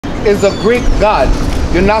is a Greek god.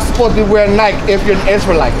 You're not supposed to wear Nike if you're an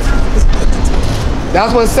Israelite.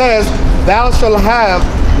 That's what it says, thou shalt have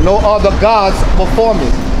no other gods before me.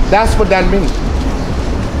 That's what that means.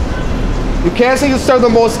 You can't say you serve the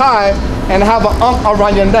Most High and have an ankh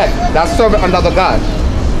around your neck. That's serving another god.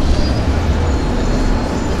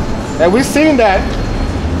 And we've seen that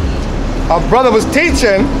our brother was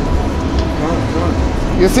teaching.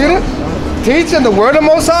 You see it? Teaching the word of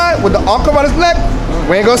Most High with the ankh around his neck.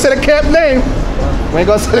 We ain't gonna say the camp name. We ain't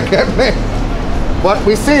gonna say the camp name. But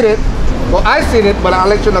we seen it. Well, I seen it, but I'll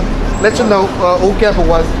let you know who camp it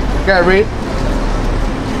was. Okay, read.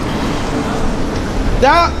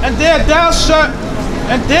 Thou shalt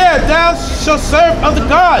serve other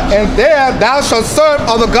gods. And there thou shalt serve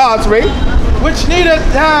other gods, read. Which neither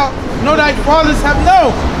thou nor thy fathers have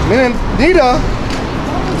known. Meaning, neither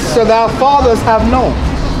shall thy fathers have known.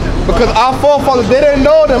 Because our forefathers, they didn't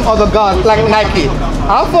know them other gods like Nike.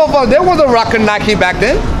 Our forefathers, they wasn't rocking Nike back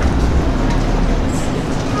then.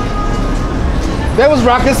 They was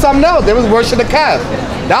rocking something else. They was worshiping the calf.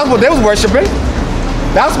 That's what they was worshiping.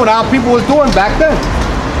 That's what our people was doing back then.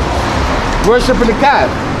 Worshiping the calf.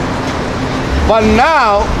 But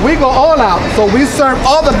now, we go all out. So we serve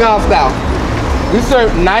all the gods now. We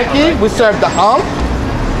serve Nike. We serve the Ankh.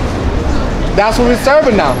 That's what we're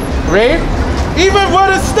serving now. Read. Even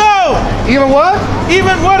wood and stone. Even what?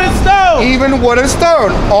 Even wood and stone. Even wood and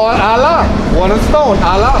stone. All Allah. Wood and stone.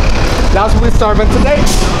 Allah. That's what we're serving today.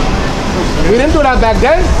 We didn't do that back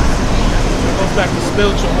then. It goes back to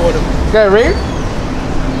spiritual order. Okay, read.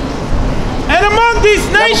 And among these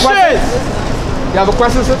nations. You have a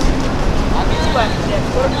question, sis? We're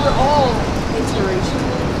all interracial.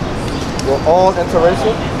 We're all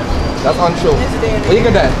interracial? That's untrue. Well, you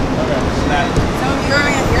get that. So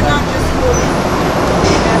you're not just for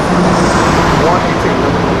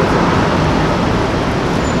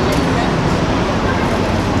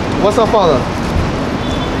 118. What's her father?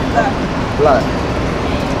 Black.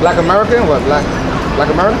 Black American? What? Black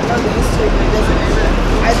American? No, the history doesn't matter.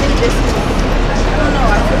 I think this is, I don't know,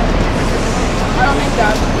 I don't think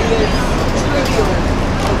that is trivial.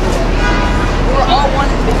 We were all one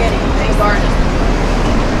in the beginning, thank God.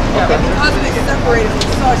 Yeah, but because we get separated, we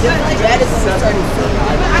saw different. That is when we started seeing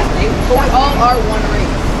it. But we all are one race.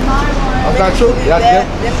 That's not true. Then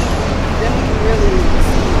we can really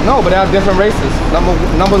see. No, but they have different races. Number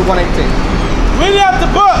 118. Read out the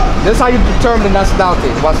book. This is how you determine the nationality.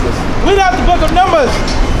 Watch this. Read out the book of Numbers,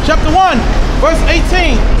 chapter 1, verse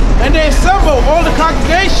 18. And they assembled all the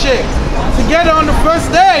congregation together on the first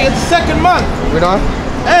day of the second month. Read on.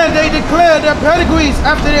 And they declared their pedigrees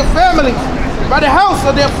after their families by the house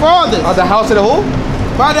of their fathers. The house of the who?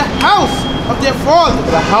 By the house of their fathers.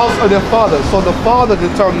 The house of their fathers. So the father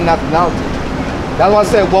determined nationality. That's why I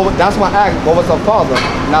said, well, that's why I asked, what was her father,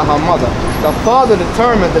 not her mother. The father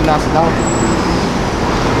determined the nationality.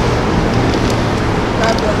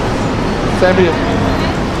 Same to you.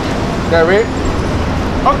 Okay, read.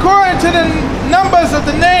 According to the numbers of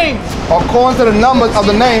the names. According to the numbers of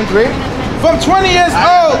the names, read. From 20 years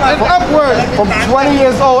old and upward. From 20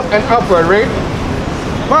 years old and upward, read.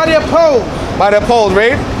 By their poles. By their poles,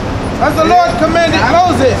 read. As the Lord commanded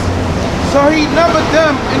Moses. So he numbered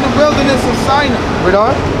them in the wilderness of Sinai. Read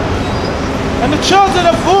on. And the children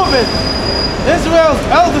of Reuben, Israel's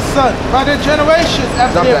eldest son, by their generations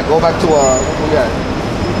after their... Go back to, what we got?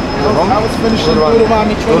 I was finishing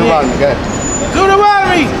Deuteronomy 28. Deuteronomy, go ahead.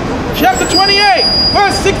 Deuteronomy, chapter 28,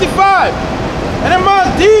 verse 65. And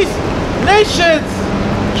among these nations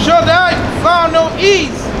shall thy found no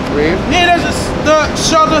ease. Read. Neither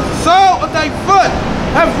shall the sole of thy foot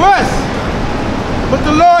have rest. But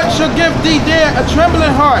the Lord shall give thee there a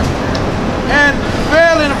trembling heart, and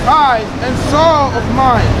failing of eyes, and sorrow of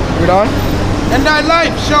mind. Read on. And thy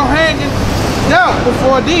life shall hang in doubt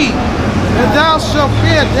before thee, and thou shalt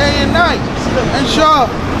fear day and night, and shall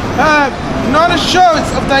have none assurance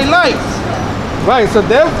of thy life. Right, so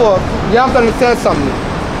therefore, you have to understand something.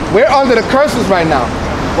 We're under the curses right now.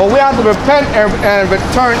 But we have to repent and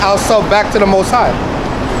return ourselves back to the Most High.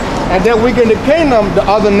 And then we get in the kingdom, the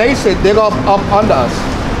other nations, they go up under us.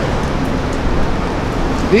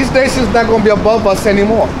 These nations not going to be above us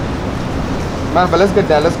anymore. Man, but let's get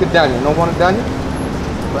down. Let's get Daniel. No one to Daniel?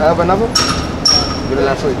 Forever and ever? Get it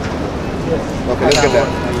last week. Okay, let's get that.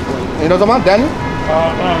 You know what I'm talking about, Daniel?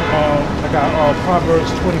 I got Proverbs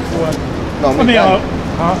 24. No, Daniel.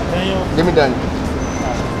 Give me Daniel.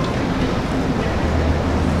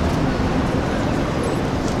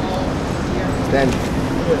 Daniel.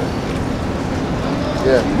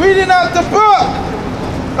 Yeah. Reading out the book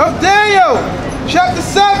of Daniel, chapter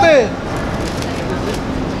 7,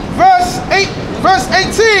 verse 8 Verse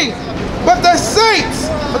 18. But the saints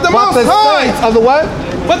of the But Most the High. saints of the what?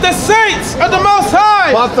 But the saints of the Most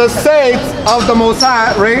High. But the saints of the Most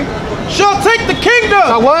High, read. Shall take the kingdom.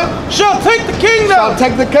 Shall what? Shall take the kingdom. Shall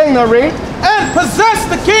take the kingdom, read. And possess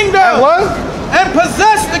the kingdom. And what? And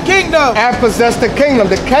possess the kingdom. And possess the kingdom.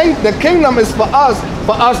 The kingdom is for us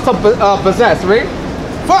to possess, read.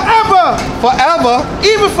 Forever. Forever.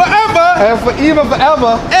 Even forever. And for even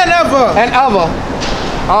forever. And ever. And ever.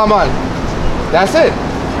 Amen. That's it.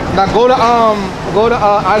 Now go to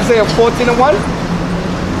Isaiah 14:1.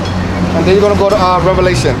 And then you're going to go to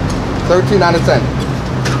Revelation 13:9-10.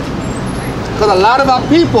 Because a lot of our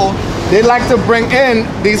people, they like to bring in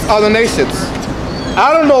these other nations.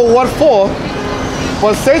 I don't know what for,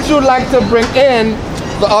 but since you like to bring in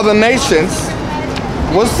the other nations,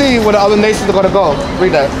 we'll see where the other nations are going to go.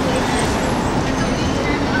 Read that.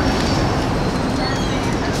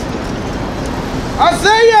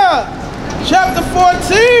 Isaiah chapter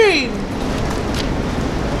 14,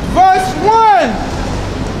 verse 1.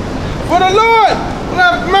 For the Lord will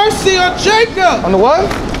have mercy on Jacob. On the what?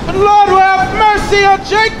 For the Lord will have mercy on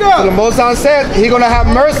So Jacob. the Most High said He's going to have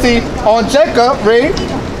mercy on Jacob, read.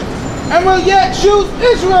 And will yet choose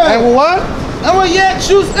Israel. And what? And will yet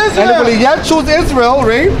choose And Israel. He will yet choose Israel,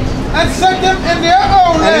 read. And set them in their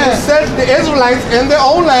own And He will land. set the Israelites in their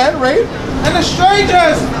own land, read. And the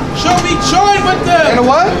strangers shall be joined with And them.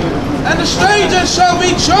 what? And the strangers shall be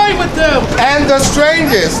joined with them. And the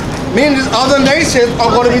strangers, meaning these other nations, are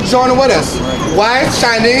going to be joining with us. Whites,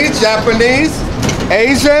 Chinese, Japanese,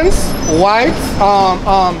 Asians, whites,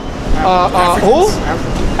 who?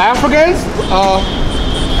 Africans,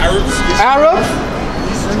 Arabs,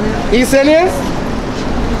 East Indians.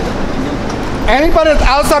 Anybody that's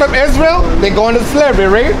outside of Israel, they're going to slavery,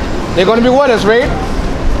 right? They're going to be with us, right?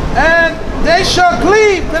 And they shall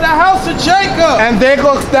cleave to the house of Jacob. And they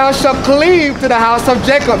shall cleave to the house of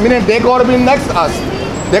Jacob, meaning they're going to be next to us.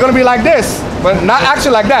 They're going to be like this, but not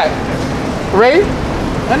actually like that. Right?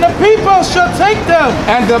 And the people shall take them.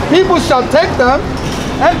 And the people shall take them,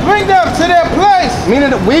 And bring them to their place. meaning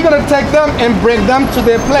that we're going to take them and bring them to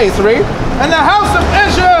their place, right? And the house of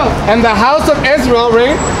Israel And the house of Israel,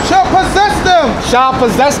 right, shall possess them. shall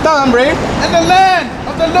possess them, right? In the land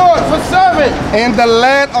of the Lord for service. In the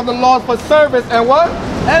land of the Lord for service and what?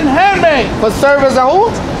 And handmaid. For service and who?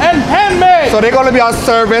 And handmaid. So they're going to be our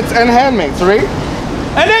servants and handmaids, right?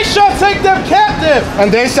 And they shall take them captive.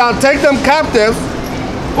 And they shall take them captives,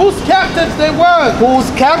 Whose captives they were. whose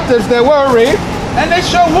captives they were, right? And they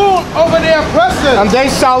shall rule over their oppressors. And they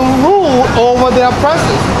shall rule over their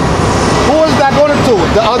oppressors. Who is that going to do?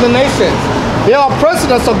 The other nations. They are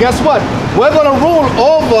oppressing us, so guess what? We're going to rule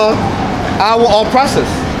over our oppressors.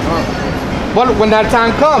 But when that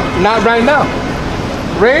time comes, not right now.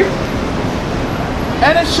 Read.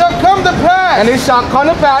 And it shall come to pass. And it shall come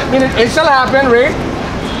to pass, meaning it shall happen, read.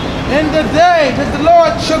 In the day that the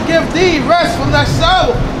Lord shall give thee rest from thy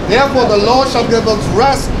sorrow. Therefore the Lord shall give us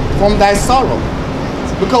rest from thy sorrow.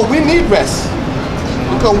 Because we need rest.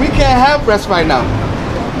 Because we can't have rest right now.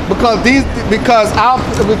 Because these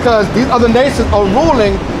other nations are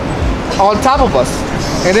ruling on top of us.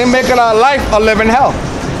 And they're making our life a living hell.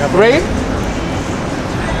 Read.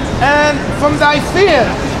 And from thy fear.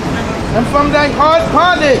 And from thy hard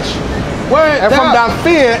bondage. And from thy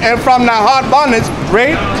fear and from thy hard bondage,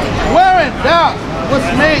 read. Wherein thou wast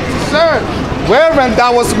made to serve. Wherein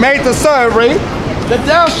thou was made to serve, read. That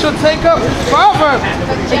thou shalt take up his proverb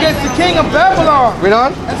against the king of Babylon. Read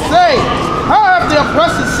on. And say, how have the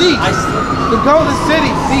oppressor ceased? The golden city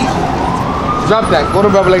ceased. Drop that. Go to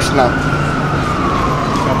Revelation now.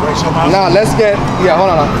 Now let's get,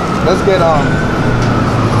 hold on. Let's get,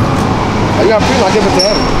 you got to I'll give it to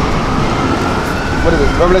him. What is it?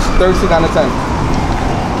 Revelation 13:9-10.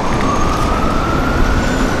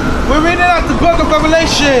 We're reading out the book of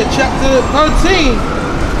Revelation, chapter 13,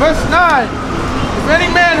 verse 9. If any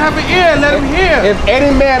man have an ear, let him hear. If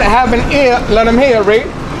any man have an ear, let him hear, read.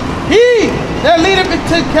 He that leadeth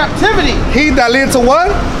into captivity. He that leadeth to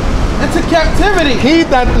what? Into captivity. He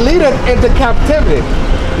that leadeth into captivity.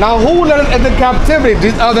 Now who led us into captivity?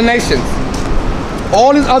 These other nations.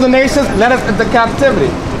 All these other nations led us into captivity.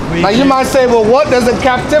 Now you might say, well, what does a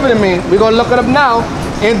captivity mean? We're going to look it up now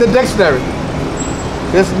in the dictionary.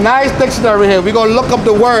 This nice dictionary here. We're going to look up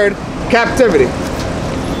the word captivity.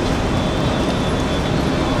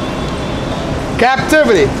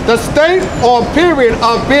 Captivity, the state or period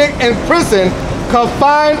of being in prison,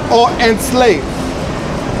 confined, or enslaved.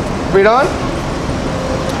 Read on.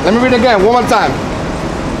 Let me read again one more time.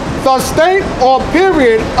 The state or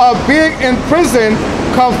period of being in prison,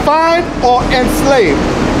 confined, or enslaved.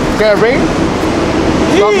 Okay, read.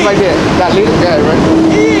 Stop right there. That leader, yeah, right?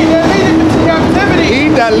 He that leadeth into captivity. He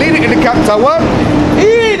that leadeth into captivity. What?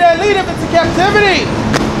 He that leadeth into captivity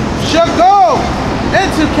shall go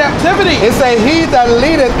into captivity. It say he that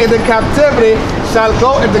leadeth into captivity shall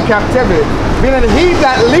go into captivity. Meaning he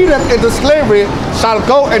that leadeth into slavery shall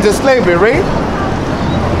go into slavery, right?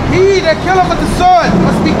 He that killeth with the sword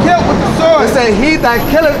must be killed with the sword. It say he that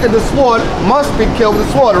killeth in the sword must be killed with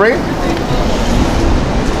the sword, right?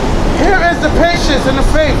 Here is the patience and the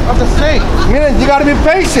faith of the saints. Meaning you gotta be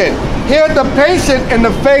patient. Here is the patience and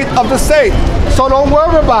the faith of the saints. So don't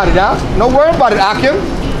worry about it, huh? Don't worry about it, Akim.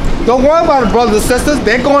 Don't worry about it, brothers and sisters.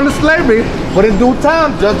 They're going to slavery, but in due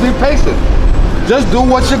time, just be patient. Just do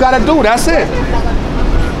what you gotta do. That's it.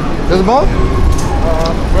 There's more?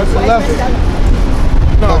 Verse 11.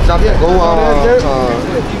 No, jump in. Go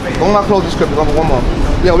on, close the script. One more.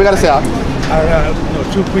 Yeah, we gotta say out.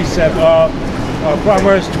 Two precepts.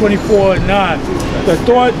 Proverbs 24:9. The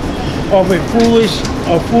thought of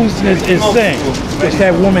foolishness is sin, which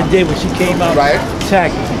that woman did when she came out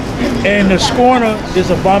attacking. And the scorner is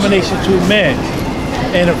abomination to men.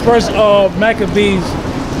 And the first of Maccabees,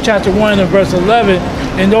 chapter 1 and verse 11.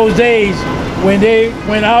 In those days, when they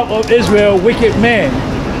went out of Israel, wicked men,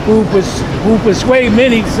 who persuade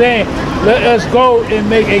many, saying, let us go and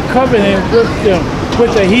make a covenant with them,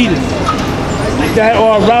 with the heathen that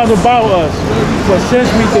are round about us. For since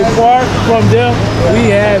we depart from them, we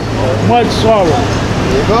have much sorrow.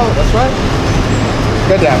 There you go, that's right.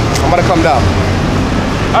 Get down. I'm gonna come down.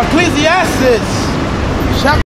 Ecclesiastes